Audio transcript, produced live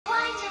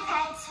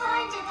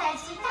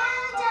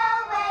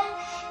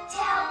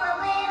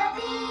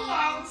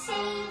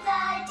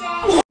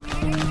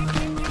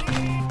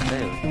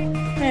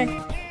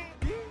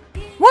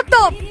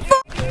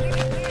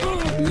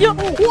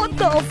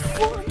the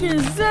fuck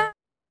is that?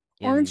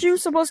 Aren't you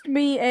supposed to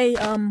be a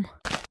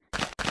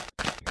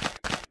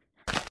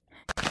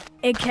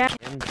cat?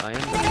 I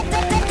am.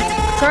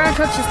 Try to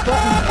touch this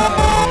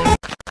button.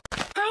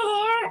 Hi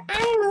there,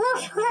 I'm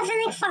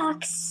Lovely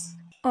Fox.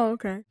 Oh,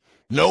 okay.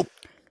 Nope.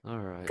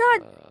 Alright.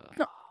 God.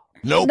 Nope.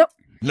 Nope.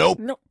 Nope.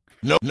 Nope.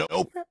 Nope. Nope.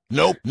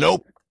 Nope.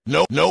 Nope.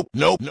 Nope. Nope.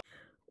 Nope.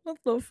 What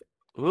the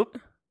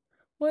Whoop.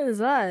 what is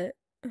that?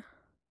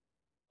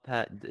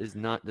 Pat does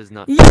not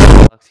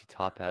Yeah. Foxy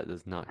Top Hat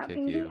does not kick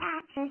you.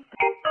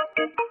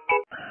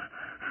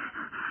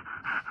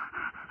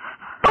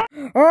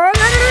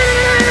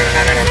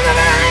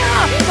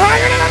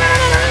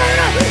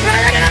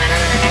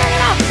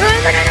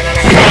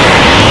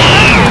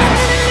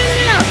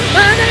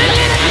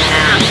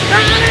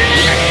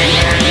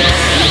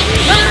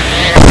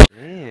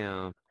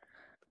 Damn.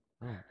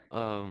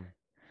 Oh,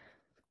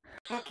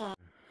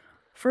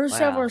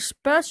 First Wow. ever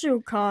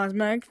special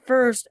cosmic.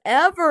 First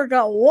ever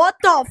got. What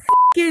the f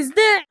is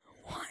this?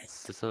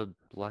 it's just a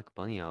Black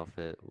Bunny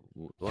outfit.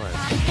 What?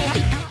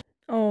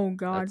 Oh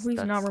god, please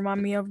not That's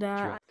remind me of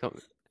that. Come-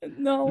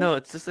 No. No,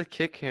 it's just a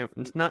kick camera.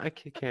 It's not a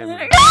kick camera. No,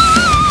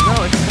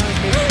 it's not a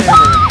kick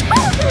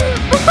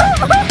camera.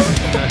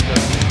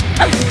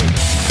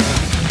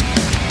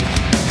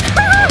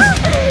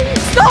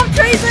 Stop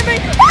chasing me!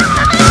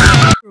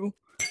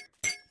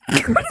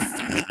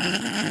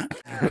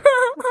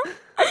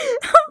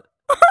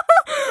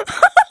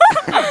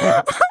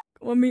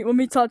 Let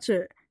me touch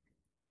it.